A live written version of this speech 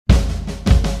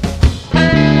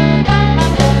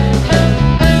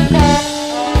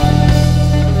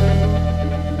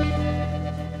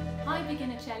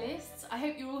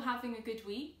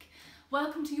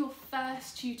Welcome to your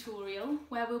first tutorial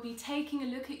where we'll be taking a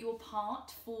look at your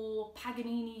part for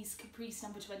Paganini's Caprice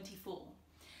number 24.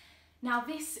 Now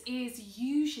this is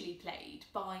usually played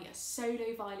by a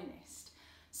solo violinist,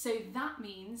 so that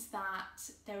means that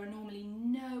there are normally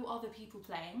no other people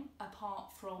playing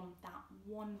apart from that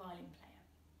one violin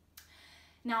player.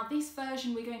 Now this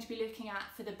version we're going to be looking at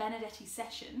for the Benedetti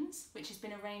sessions, which has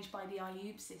been arranged by the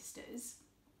Ayub sisters,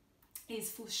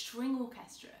 is for string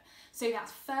orchestra. So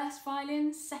that's first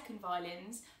violins, second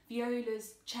violins,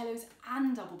 violas, cellos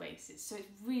and double basses, so it's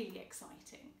really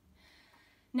exciting.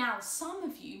 Now some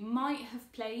of you might have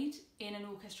played in an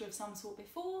orchestra of some sort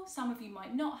before, some of you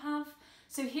might not have,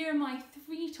 so here are my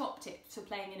 3 top tips for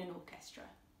playing in an orchestra.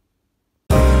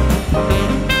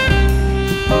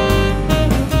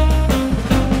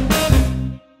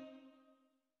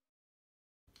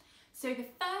 So the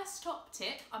first top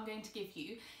tip I'm going to give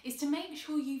you is to make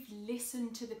sure you've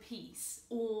listened to the piece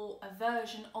or a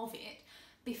version of it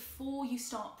before you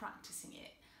start practicing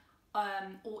it,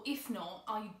 or if not,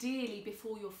 ideally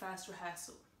before your first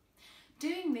rehearsal.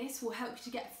 Doing this will help you to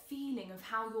get a feeling of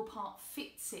how your part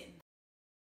fits in.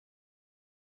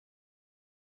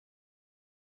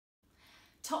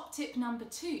 Top tip number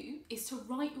 2 is to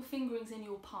write your fingerings in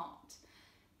your part.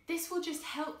 This will just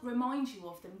help remind you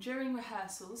of them during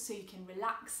rehearsals so you can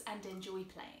relax and enjoy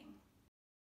playing.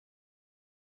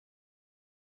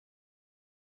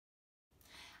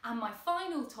 And my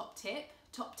final top tip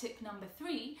number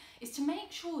 3, is to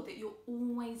make sure that you're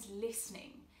always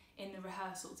listening in the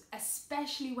rehearsals,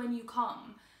 especially when you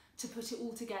come to put it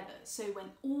all together. So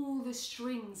when all the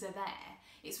strings are there,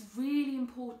 it's really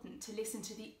important to listen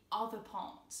to the other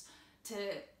parts, to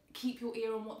keep your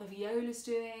ear on what the viola's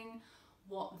doing,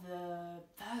 what the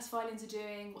first violins are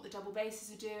doing, what the double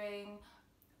basses are doing.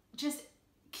 Just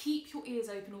keep your ears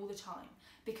open all the time,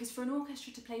 because for an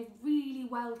orchestra to play really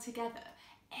well together,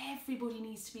 everybody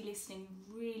needs to be listening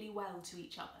really well to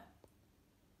each other.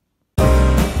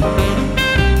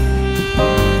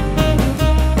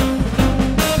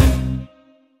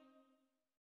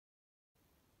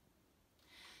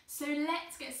 So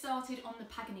let's get started on the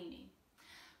Paganini.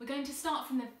 We're going to start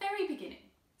from the very beginning.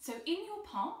 So in your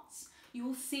parts, you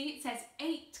will see it says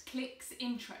 8 clicks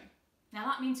intro. Now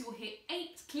that means you'll hear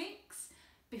 8 clicks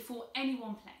before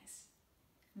anyone plays.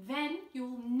 Then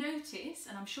you'll notice,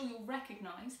 and I'm sure you'll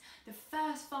recognise, the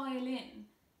first violin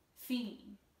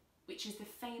theme, which is the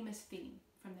famous theme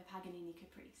from the Paganini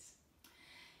Caprice.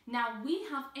 Now we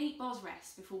have 8 bars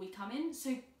rest before we come in,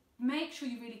 so make sure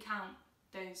you really count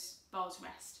those bars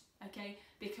rest, okay?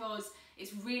 Because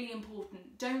it's really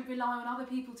important. Don't rely on other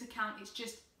people to count, it's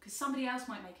just because somebody else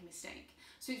might make a mistake.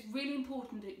 So it's really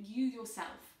important that you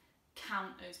yourself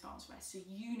count those bars rest so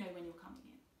you know when you're coming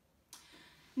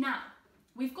in. Now,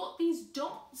 we've got these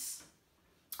dots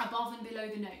above and below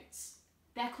the notes.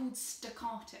 They're called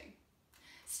staccato.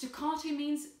 Staccato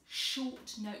means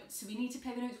short notes, so we need to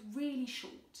play the notes really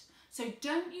short. So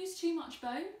don't use too much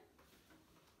bow,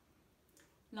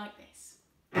 like this.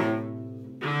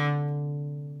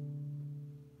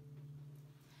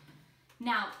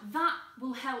 Now that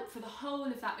will help for the whole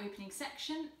of that opening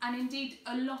section, and indeed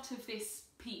a lot of this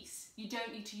piece. You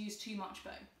don't need to use too much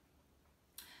bow,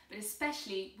 but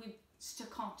especially with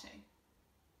staccato,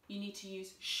 you need to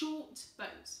use short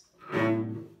bows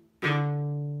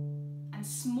and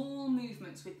small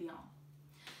movements with the arm.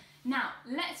 Now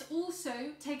let's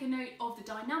also take a note of the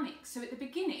dynamics. So at the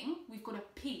beginning we've got a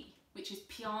P, which is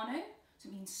piano, so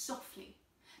it means softly.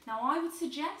 Now I would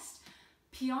suggest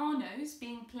pianos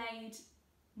being played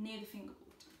near the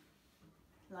fingerboard,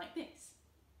 like this.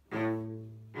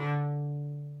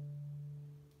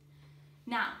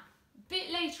 Now, a bit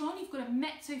later on you've got a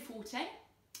mezzo forte.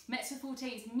 Mezzo forte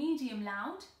is medium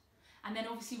loud, and then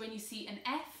obviously when you see an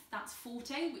F, that's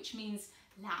forte, which means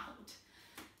loud.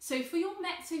 So for your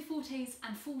mezzo fortes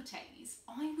and fortes,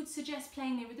 I would suggest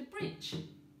playing nearer the bridge,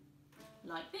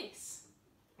 like this.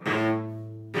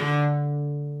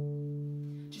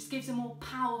 Just gives a more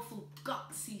powerful,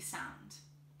 gutsy sound.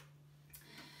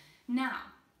 Now,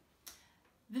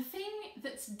 the thing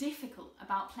that's difficult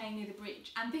about playing near the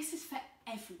bridge, and this is for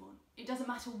everyone, it doesn't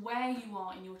matter where you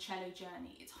are in your cello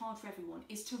journey, it's hard for everyone,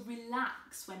 is to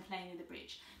relax when playing near the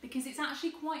bridge, because it's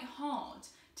actually quite hard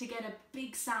to get a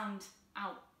big sound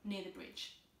out near the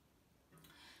bridge.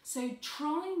 So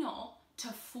try not to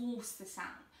force the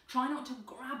sound. Try not to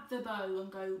grab the bow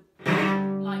and go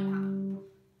like that,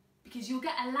 because you'll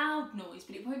get a loud noise,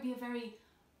 but it won't be a very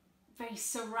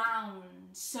surround,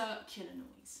 circular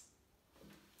noise.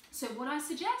 So what I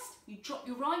suggest, you drop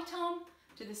your right arm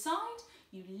to the side,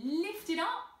 you lift it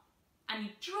up and you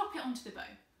drop it onto the bow.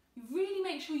 You really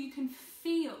make sure you can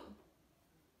feel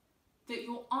that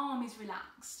your arm is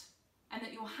relaxed and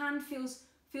that your hand feels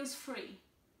free.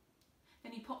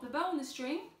 Then you pop the bow on the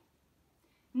string,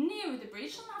 nearer the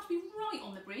bridge, doesn't have to be right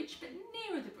on the bridge, but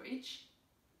nearer the bridge.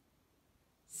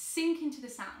 Sink into the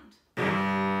sound.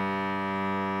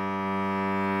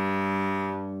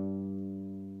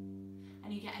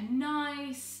 And you get a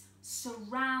nice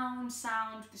surround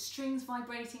sound with the strings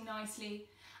vibrating nicely,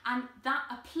 and that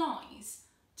applies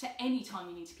to any time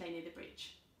you need to play near the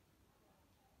bridge.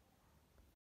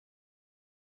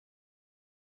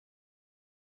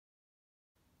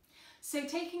 So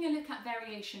taking a look at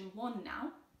variation 1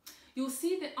 now, you'll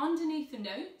see that underneath the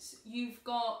notes you've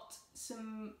got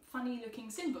some funny looking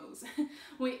symbols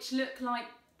which look like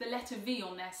the letter V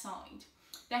on their side.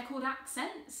 They're called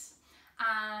accents,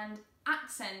 and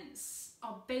accents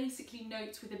are basically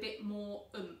notes with a bit more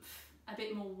oomph, a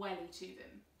bit more welly to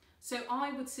them. So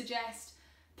I would suggest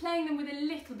playing them with a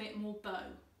little bit more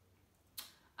bow.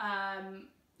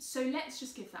 So let's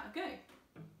just give that a go.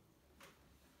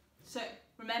 So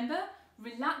remember,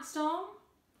 relaxed arm,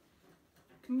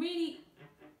 can really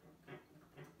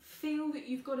feel that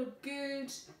you've got a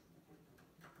good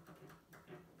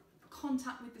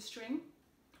contact with the string,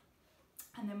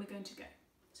 and then we're going to go.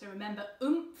 So remember,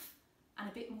 oomph and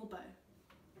a bit more bow.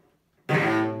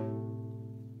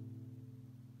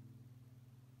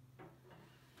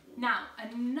 Now,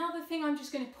 another thing I'm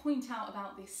just going to point out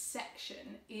about this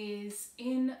section is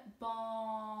in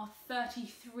bar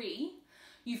 33,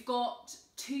 you've got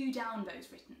 2 down bows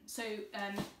written. So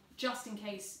just in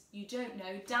case you don't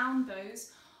know, down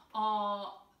bows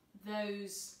are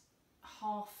those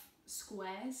half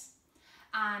squares,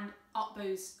 and up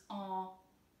bows are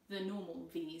the normal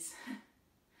V's.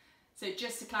 So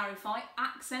just to clarify,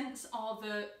 accents are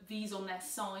the V's on their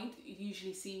side that you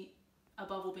usually see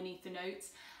above or beneath the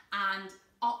notes, and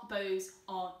up bows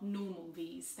are normal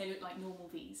V's. They look like normal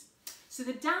V's. So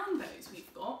the down bows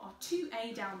we've got are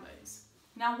 2A down bows.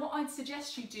 Now what I'd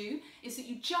suggest you do is that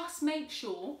you just make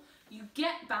sure you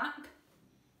get back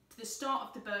to the start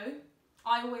of the bow.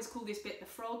 I always call this bit the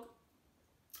frog,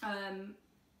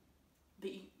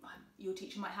 but your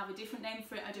teacher might have a different name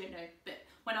for it, I don't know. But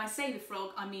when I say the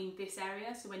frog, I mean this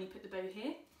area, so when you put the bow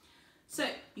here. So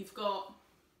you've got...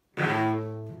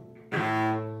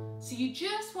 So you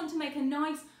just want to make a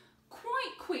nice,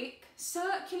 quite quick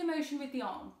circular motion with the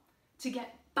arm to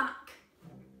get back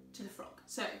to the frog.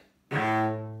 So...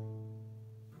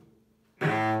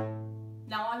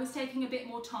 Now I was taking a bit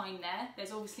more time there.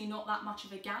 There's obviously not that much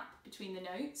of a gap between the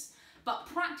notes, but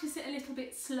practice it a little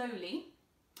bit slowly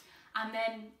and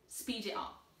then speed it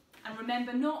up. And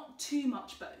remember, not too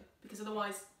much bow, because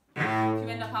otherwise if you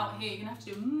end up out here you're going to have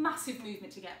to do a massive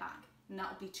movement to get back, and that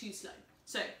would be too slow.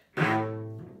 So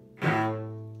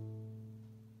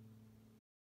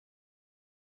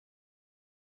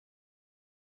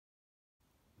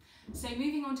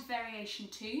moving on to variation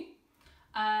 2,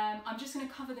 I'm just going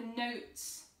to cover the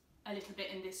notes a little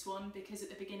bit in this one, because at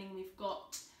the beginning we've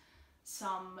got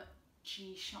some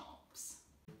G sharps.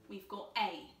 We've got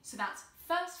A, so that's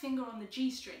first finger on the G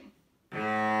string.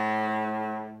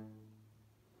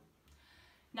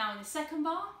 Now in the second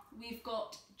bar we've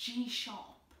got G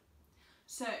sharp.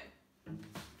 So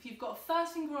if you've got a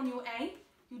first finger on your A,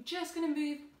 you're just going to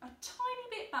move a tiny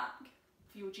bit back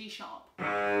for your G sharp.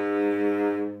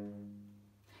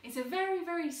 It's a very,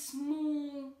 very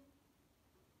small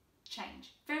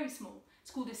change, very small.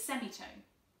 It's called a semitone.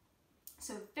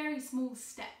 So a very small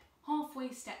step,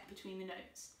 halfway step between the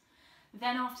notes.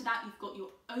 Then after that you've got your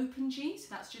open G, so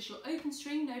that's just your open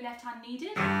string, no left hand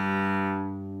needed.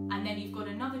 And then you've got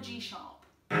another G sharp.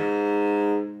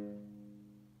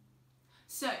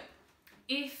 So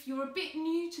if you're a bit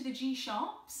new to the G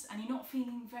sharps and you're not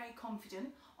feeling very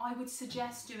confident, I would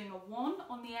suggest doing a 1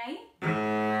 on the A,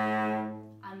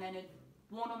 and then a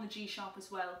 1 on the G sharp as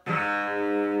well.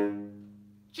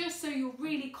 Just so you're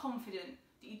really confident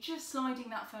that you're just sliding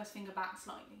that first finger back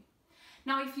slightly.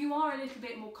 Now if you are a little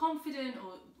bit more confident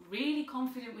or really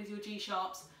confident with your G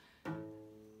sharps,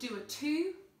 do a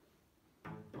 2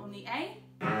 on the A,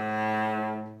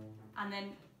 and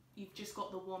then you've just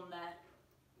got the 1 there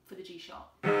for the G sharp.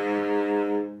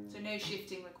 So no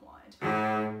shifting required.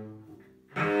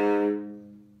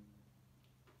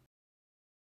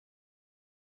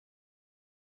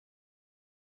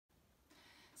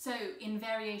 So in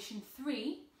variation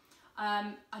 3,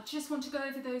 I just want to go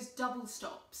over those double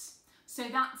stops. So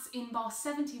that's in bar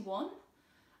 71,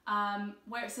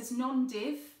 where it says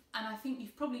non-div, and I think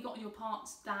you've probably got in your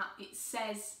parts that it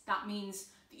says that means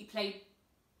that you play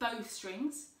both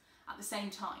strings at the same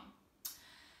time.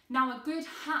 Now a good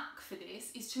hack for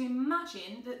this is to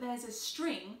imagine that there's a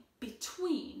string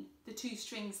between the two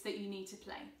strings that you need to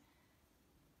play.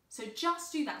 So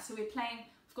just do that. So we've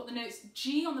got the notes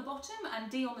G on the bottom and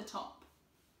D on the top.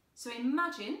 So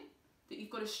imagine that you've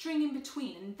got a string in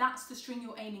between and that's the string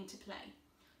you're aiming to play.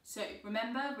 So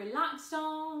remember, relaxed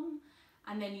arm,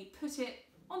 and then you put it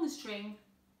on the string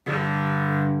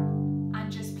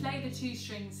and just play the two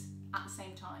strings at the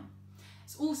same time.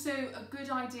 It's also a good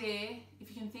idea, if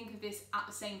you can think of this at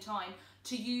the same time,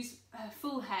 to use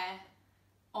full hair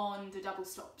on the double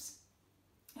stops.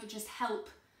 It'll just help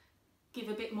give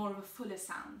a bit more of a fuller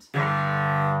sound.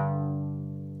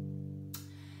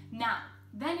 Now,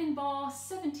 then in bar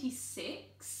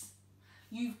 76,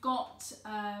 you've got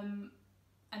an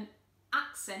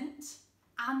accent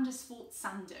and a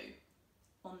sforzando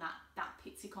on that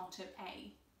pizzicato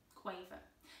A quaver.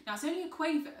 Now it's only a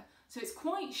quaver, so it's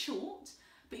quite short,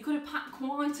 but you've got to pack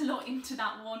quite a lot into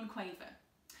that one quaver.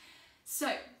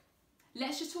 So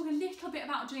let's just talk a little bit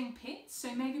about doing pits.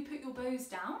 So maybe put your bows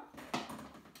down.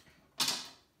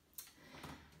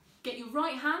 Get your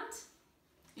right hand.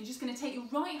 You're just going to take your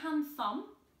right hand thumb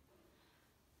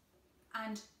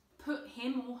and put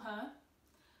him or her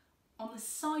on the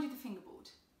side of the fingerboard.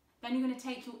 Then you're going to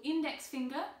take your index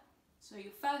finger, so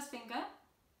your first finger,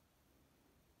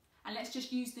 and let's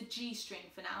just use the G string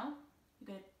for now. You're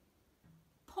going to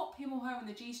pop him or her on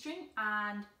the G string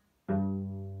and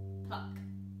pluck.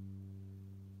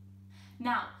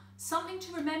 Now, something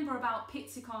to remember about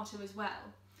pizzicato as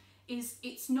well is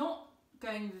it's not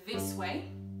going this way.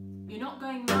 You're not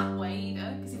going that way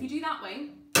either, because if you do that way,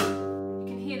 you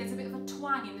can hear there's a bit of a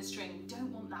twang in the string. We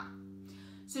don't want that.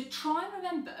 So try and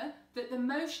remember that the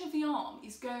motion of the arm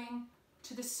is going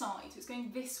to the side. So it's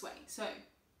going this way. So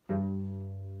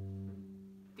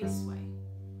this way.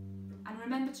 And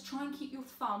remember to try and keep your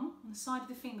thumb on the side of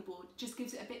the fingerboard. It just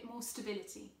gives it a bit more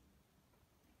stability.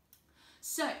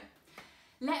 So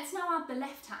let's now add the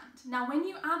left hand. Now when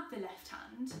you add the left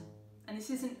hand, and this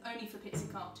isn't only for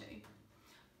pizzicato,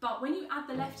 but when you add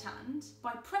the left hand,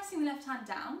 by pressing the left hand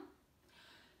down,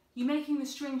 you're making the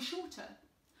string shorter.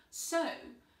 So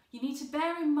you need to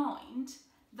bear in mind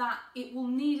that it will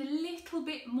need a little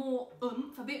bit more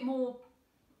oomph, a bit more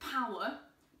power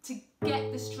to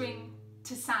get the string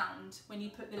to sound when you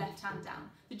put the left hand down.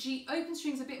 The G open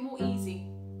string is a bit more easy.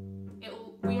 It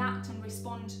will react and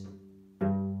respond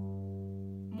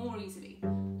more easily.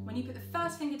 When you put the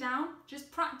first finger down,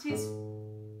 just practice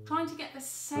trying to get the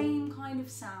same kind of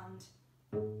sound.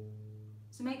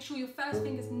 So make sure your first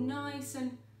finger's nice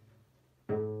and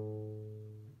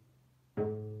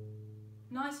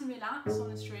relaxed on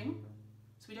the string.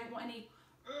 So we don't want any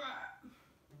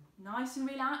nice and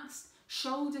relaxed,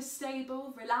 shoulders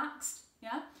stable, relaxed.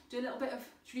 Yeah, do a little bit of,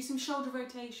 should we do some shoulder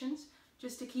rotations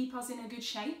just to keep us in a good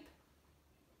shape.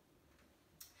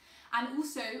 And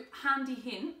also, handy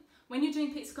hint, when you're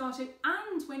doing pizzicato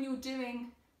and when you're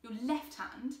doing your left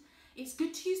hand, it's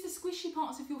good to use the squishy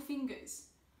parts of your fingers.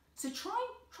 So try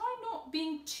not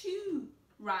being too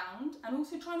round and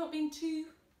also try not being too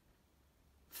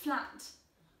flat.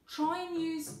 Try and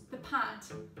use the pad,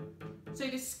 so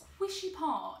the squishy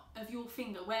part of your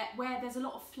finger where there's a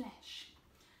lot of flesh.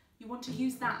 You want to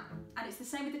use that, and it's the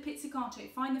same with the pizzicato.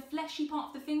 Find the fleshy part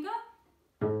of the finger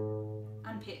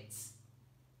and pizz.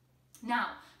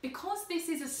 Now, because this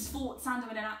is a sforzando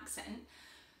and an accent,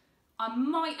 I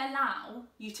might allow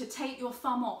you to take your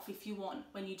thumb off if you want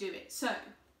when you do it. So,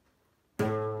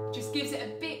 just gives it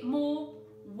a bit more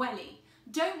welly.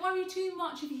 Don't worry too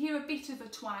much if you hear a bit of a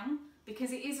twang,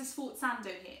 because it is a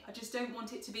sforzando here. I just don't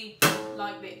want it to be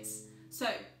like this. So,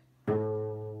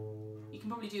 you can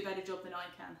probably do a better job than I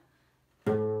can.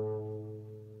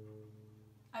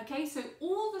 Okay, so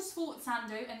all the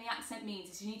sforzando and the accent means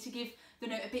is you need to give the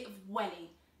note a bit of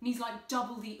welly. It needs like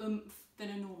double the oomph than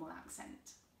a normal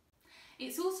accent.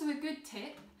 It's also a good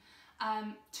tip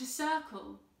to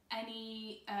circle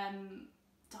any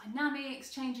dynamics,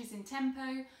 changes in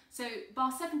tempo. So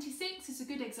bar 76 is a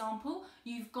good example.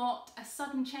 You've got a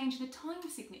sudden change in the time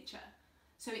signature.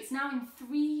 So it's now in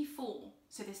 3/4.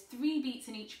 So there's 3 beats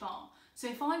in each bar. So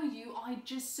if I were you, I'd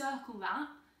just circle that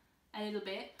a little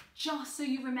bit, just so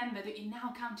you remember that you're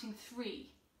now counting 3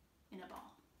 in a bar.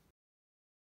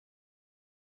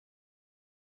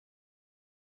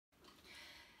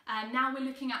 And now we're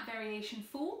looking at variation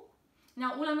 4.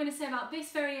 Now all I'm going to say about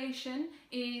this variation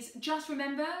is just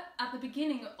remember at the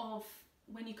beginning of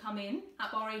when you come in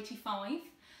at bar 85,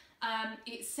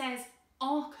 it says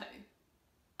arco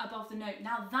above the note.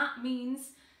 Now that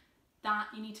means that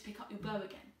you need to pick up your bow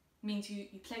again. It means you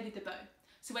play with the bow.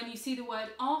 So when you see the word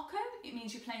arco, it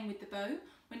means you're playing with the bow.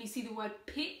 When you see the word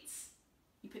pizz,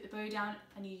 you put the bow down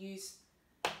and you use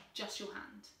just your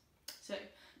hand. So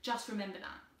Just remember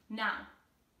that. Now,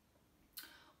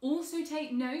 also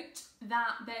take note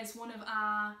that there's one of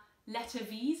our letter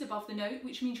V's above the note,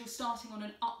 which means you're starting on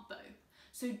an up bow.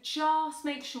 So just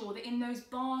make sure that in those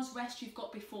bars rest you've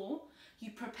got before,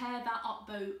 you prepare that up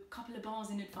bow a couple of bars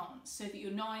in advance so that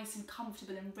you're nice and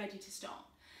comfortable and ready to start.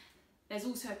 There's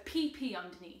also a PP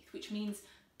underneath, which means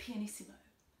pianissimo.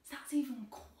 So that's even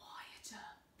quieter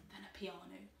than a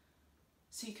piano.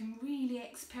 So you can really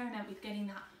experiment with getting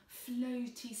that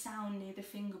floaty sound near the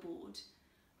fingerboard.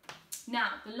 Now,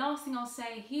 the last thing I'll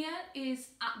say here is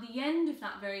at the end of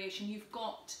that variation, you've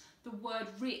got the word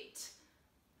rit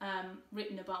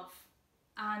written above.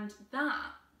 And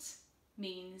that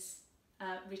means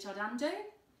ritardando,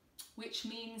 which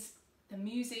means the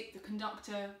music, the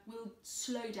conductor will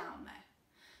slow down there.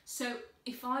 So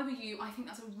if I were you, I think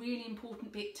that's a really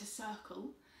important bit to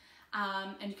circle.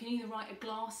 And you can either write a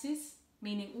glasses,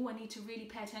 meaning, oh, I need to really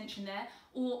pay attention there,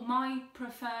 or my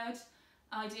preferred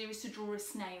idea is to draw a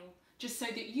snail, just so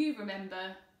that you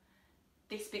remember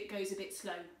this bit goes a bit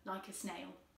slow, like a snail.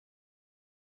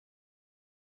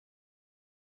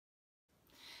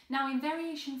 Now in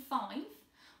variation 5,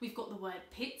 we've got the word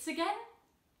pits again.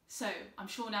 So I'm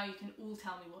sure now you can all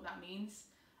tell me what that means.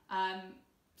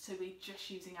 So we're just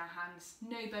using our hands,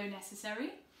 no bow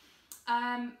necessary.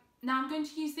 Now I'm going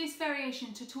to use this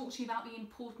variation to talk to you about the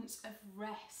importance of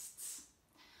rests.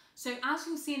 So as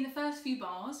you'll see in the first few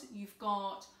bars, you've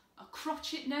got a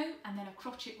crotchet note and then a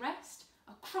crotchet rest,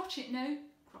 a crotchet note,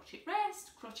 crotchet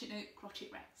rest, crotchet note,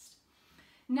 crotchet rest.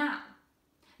 Now,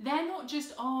 they're not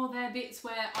just, oh, they're bits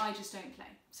where I just don't play.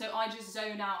 So I just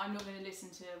zone out, I'm not going to listen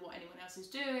to what anyone else is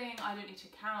doing, I don't need to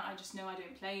count, I just know I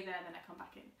don't play there, then I come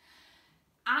back in.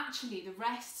 Actually, the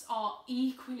rests are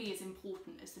equally as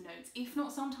important as the notes, if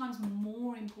not sometimes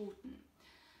more important.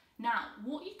 Now,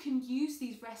 what you can use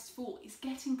these rests for is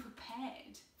getting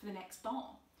prepared for the next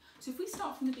bar. So if we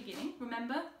start from the beginning,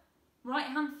 remember, right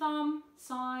hand thumb,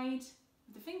 side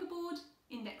of the fingerboard,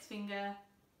 index finger,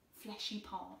 fleshy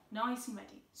palm, nice and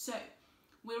ready. So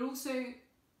we're also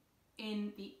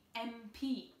in the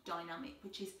MP dynamic,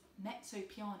 which is mezzo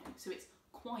piano, so it's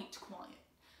quite quiet.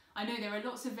 I know there are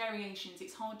lots of variations,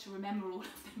 it's hard to remember all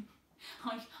of them.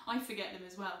 I forget them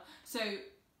as well. So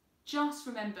just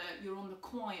remember you're on the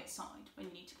quiet side when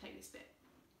you need to play this bit.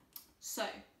 So,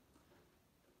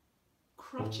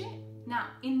 crotchet. Now,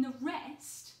 in the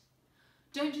rest,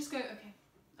 don't just go, okay,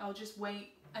 I'll just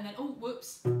wait, and then, oh,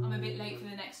 whoops, I'm a bit late for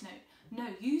the next note. No,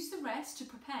 use the rest to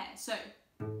prepare. So,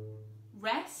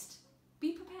 rest,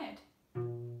 be prepared.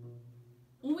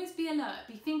 Always be alert,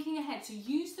 be thinking ahead. So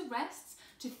use the rests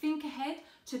to think ahead,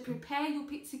 to prepare your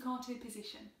pizzicato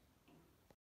position.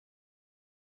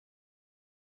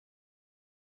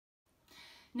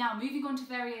 Now, moving on to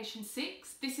variation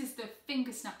 6, this is the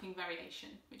finger snapping variation,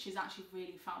 which is actually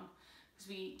really fun because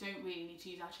we don't really need to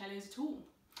use our cellos at all.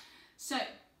 So,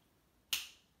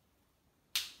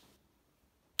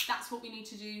 that's what we need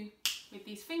to do with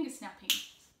these finger snappings.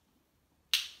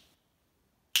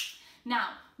 Now,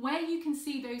 where you can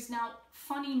see those now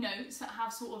funny notes that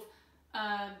have sort of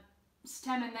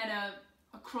stem and then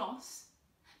a cross,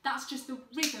 that's just the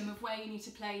rhythm of where you need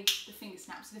to play the finger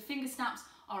snaps. So the finger snaps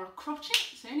are a crotchet,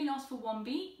 so they only last for one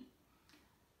beat,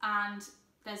 and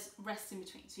there's rests in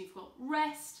between. So you've got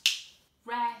rest,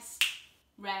 rest,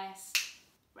 rest,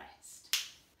 rest.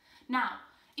 Now,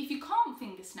 if you can't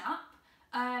finger snap,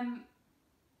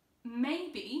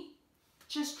 maybe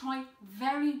just try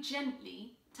very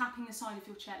gently tapping the side of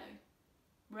your cello.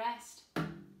 Rest,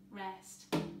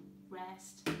 rest,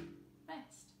 rest,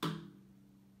 rest.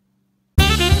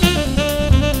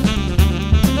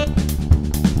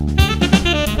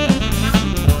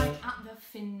 At the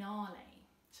finale,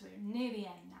 so we're near the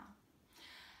end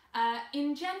now.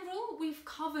 In general, we've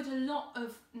covered a lot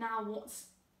of now what's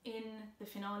in the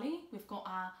finale. We've got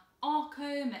our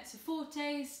arco, mezzo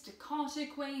forte, staccato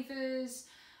quavers,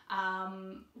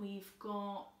 we've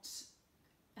got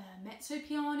mezzo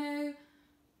piano,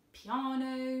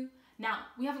 piano. Now,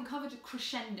 we haven't covered a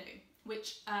crescendo,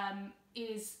 which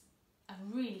is a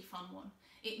really fun one.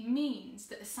 It means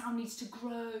that the sound needs to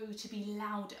grow to be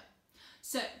louder.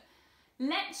 So,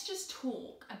 let's just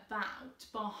talk about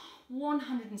bar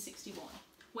 161,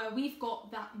 where we've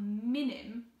got that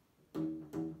minim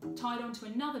tied onto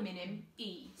another minim,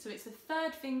 E. So it's the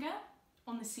third finger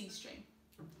on the C string.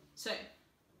 So,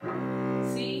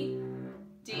 C,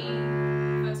 D,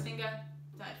 first finger,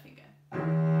 third finger.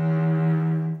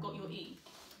 Got your E.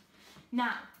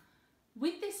 Now,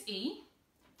 with this E,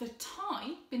 the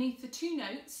tie beneath the two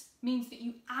notes means that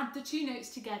you add the two notes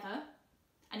together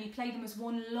and you play them as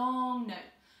one long note.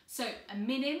 So a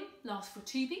minim lasts for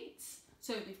 2 beats.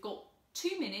 So we've got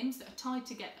 2 minims that are tied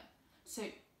together. So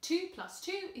 2 plus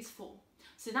 2 is 4.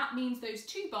 So that means those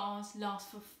 2 bars last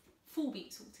for 4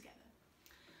 beats altogether.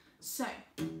 So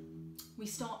we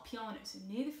start piano, so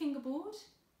near the fingerboard,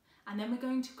 and then we're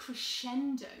going to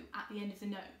crescendo at the end of the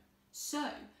note.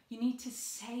 So you need to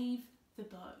save the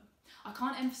bow. I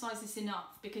can't emphasize this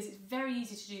enough because it's very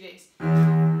easy to do this.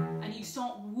 And you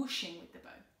start whooshing with the bow.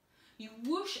 You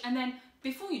whoosh, and then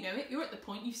before you know it, you're at the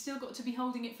point you've still got to be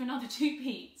holding it for another 2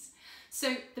 beats.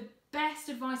 So the best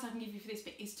advice I can give you for this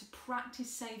bit is to practice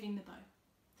saving the bow.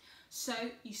 So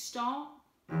you start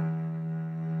and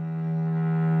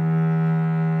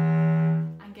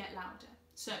get louder.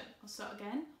 So I'll start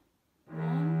again.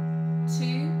 1,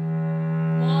 2,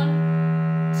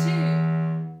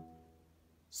 1, 2.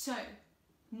 So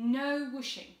no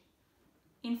whooshing.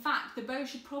 In fact, the bow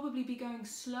should probably be going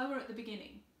slower at the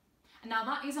beginning. And now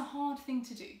that is a hard thing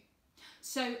to do.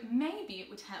 So maybe it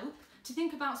would help to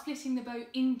think about splitting the bow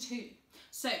in 2.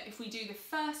 So if we do the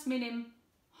first minim,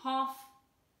 half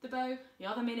the bow, the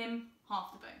other minim,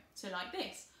 half the bow. So like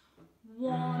this.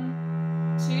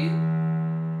 1, 2,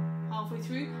 halfway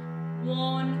through,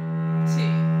 1, 2.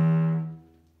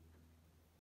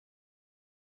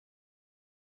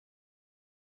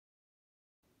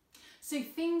 So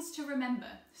things to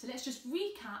remember. So let's just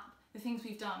recap the things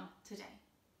we've done today.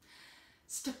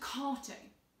 Staccato,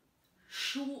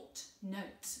 short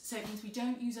notes, so it means we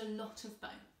don't use a lot of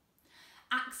bow.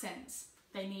 Accents,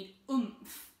 they need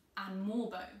oomph and more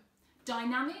bow.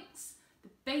 Dynamics, the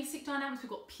basic dynamics, we've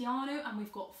got piano and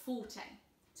we've got forte.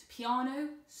 So piano,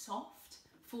 soft,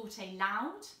 forte,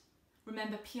 loud.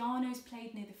 Remember, piano's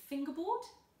played near the fingerboard.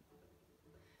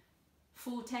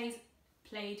 Forte's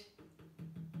played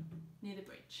near the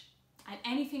bridge. And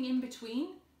anything in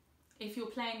between, if you're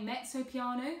playing mezzo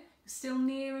piano, you're still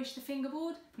nearish the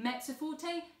fingerboard, mezzo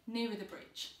forte, nearer the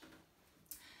bridge.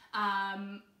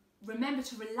 Remember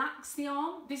to relax the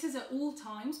arm. This is at all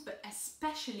times, but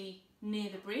especially near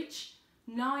the bridge.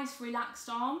 Nice relaxed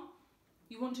arm.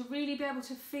 You want to really be able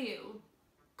to feel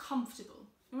comfortable.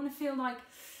 You want to feel like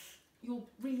you're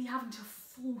really having to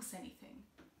force anything.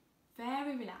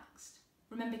 Very relaxed.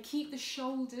 Remember, keep the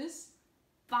shoulders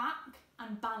back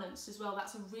and balanced as well.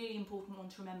 That's a really important one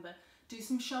to remember. Do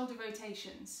some shoulder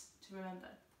rotations to remember.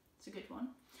 It's a good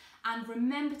one. And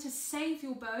remember to save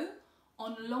your bow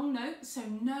on long notes, so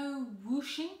no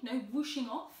whooshing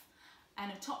off.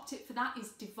 And a top tip for that is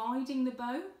dividing the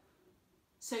bow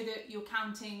so that you're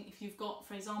counting, if you've got,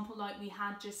 for example, like we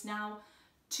had just now,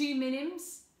 2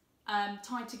 minims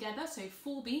tied together, so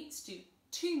 4 beats, do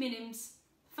 2 minims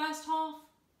first half,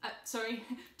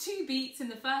 2 beats in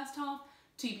the first half,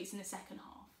 2 beats in the second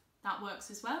half. That works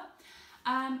as well.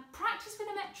 Practice with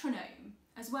a metronome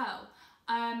as well.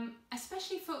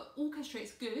 Especially for orchestra,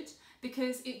 it's good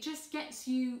because it just gets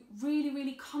you really,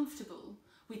 really comfortable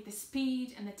with the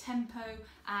speed and the tempo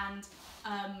and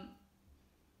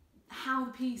how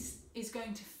the piece is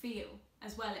going to feel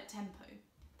as well at tempo.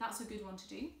 That's a good one to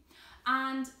do.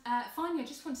 And finally, I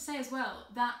just want to say as well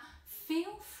that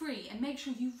feel free and make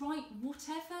sure you write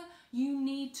whatever you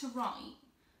need to write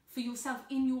for yourself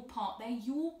in your part. They're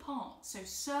your parts, so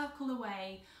circle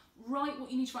away, write what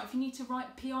you need to write. If you need to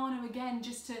write piano again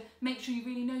just to make sure you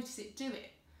really notice it, do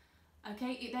it.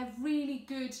 Okay, they're really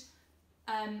good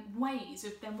ways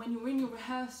of then when you're in your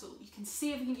rehearsal, you can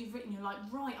see everything you've written, you're like,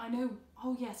 right, I know,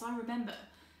 oh yes, I remember,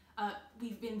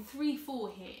 we've been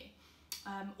 3/4 here.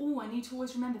 Oh, I need to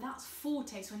always remember that's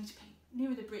forte, so I need to play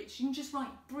nearer the bridge. You can just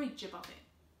write bridge above it.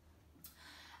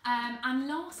 And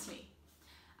lastly,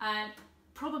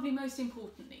 probably most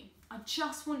importantly, I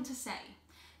just want to say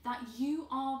that you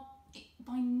are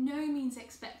by no means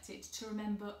expected to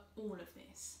remember all of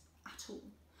this at all.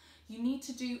 You need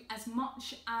to do as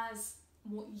much as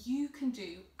what you can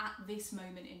do at this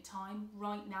moment in time,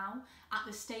 right now, at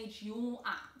the stage you're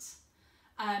at,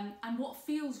 and what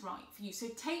feels right for you. So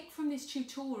take from this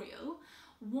tutorial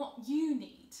what you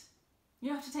need. You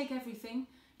don't have to take everything.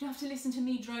 You don't have to listen to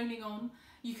me droning on.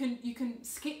 You can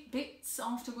skip bits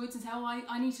afterwards and say, oh,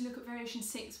 I need to look at variation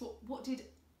 6. What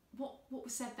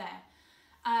was said there?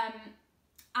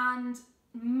 And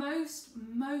most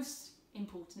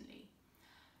importantly,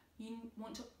 you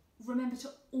want to remember to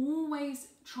always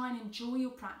try and enjoy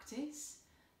your practice,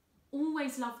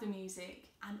 always love the music,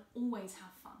 and always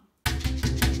have fun.